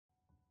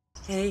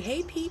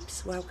Hey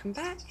peeps, welcome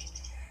back.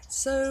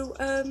 So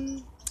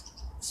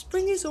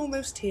spring is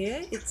almost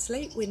here. It's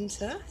late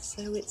winter,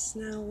 so it's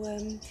now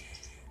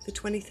the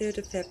 23rd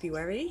of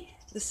February.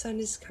 The sun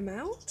has come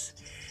out,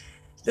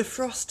 the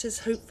frost has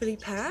hopefully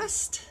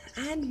passed,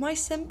 and my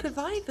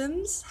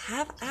Sempervivums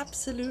have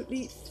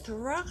absolutely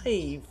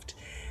thrived.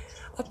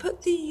 I'll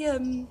put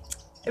the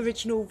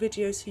original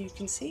video so you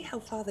can see how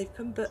far they've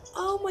come, but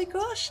oh my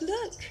gosh,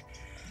 look!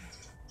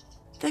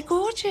 They're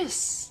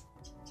gorgeous!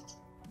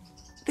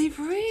 They've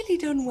really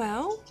done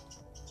well,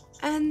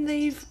 and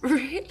they've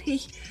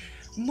really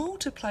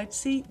multiplied.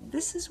 See,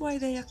 this is why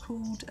they are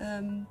called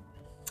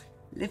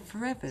live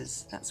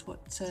forevers. That's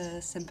what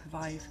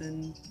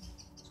Sempervivum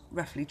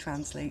roughly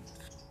translates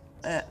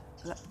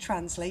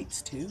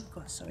to.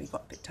 God, sorry,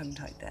 got a bit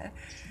tongue-tied there.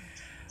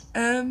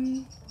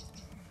 And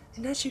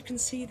as you can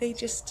see, they're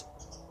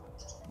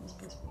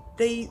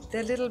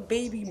little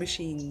baby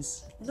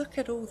machines. Look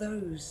at all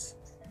those.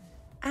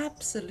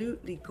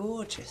 Absolutely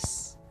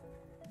gorgeous.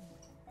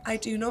 I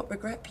do not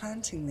regret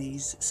planting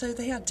these, so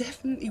they are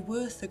definitely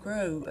worth a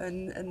grow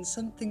and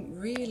something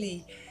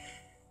really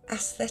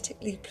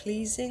aesthetically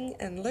pleasing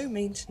and low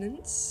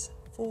maintenance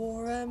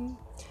for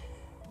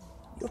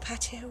your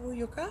patio or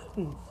your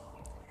garden.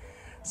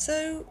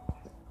 So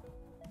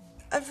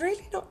I've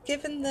really not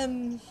given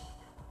them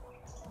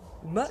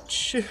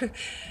much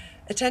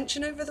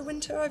attention over the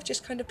winter. I've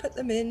just kind of put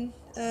them in,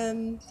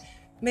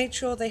 made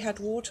sure they had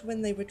water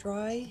when they were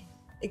dry,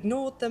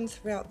 ignored them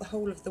throughout the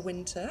whole of the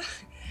winter.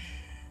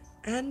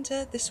 And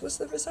this was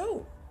the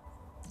result.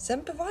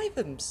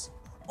 Sempervivums.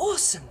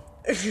 Awesome!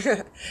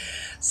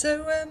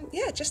 So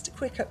yeah, just a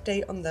quick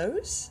update on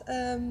those.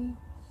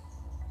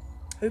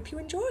 Hope you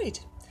enjoyed.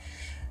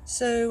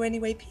 So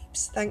anyway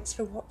peeps, thanks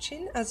for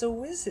watching. As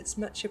always, it's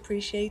much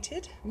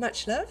appreciated.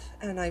 Much love,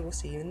 and I will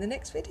see you in the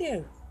next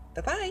video.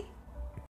 Bye bye!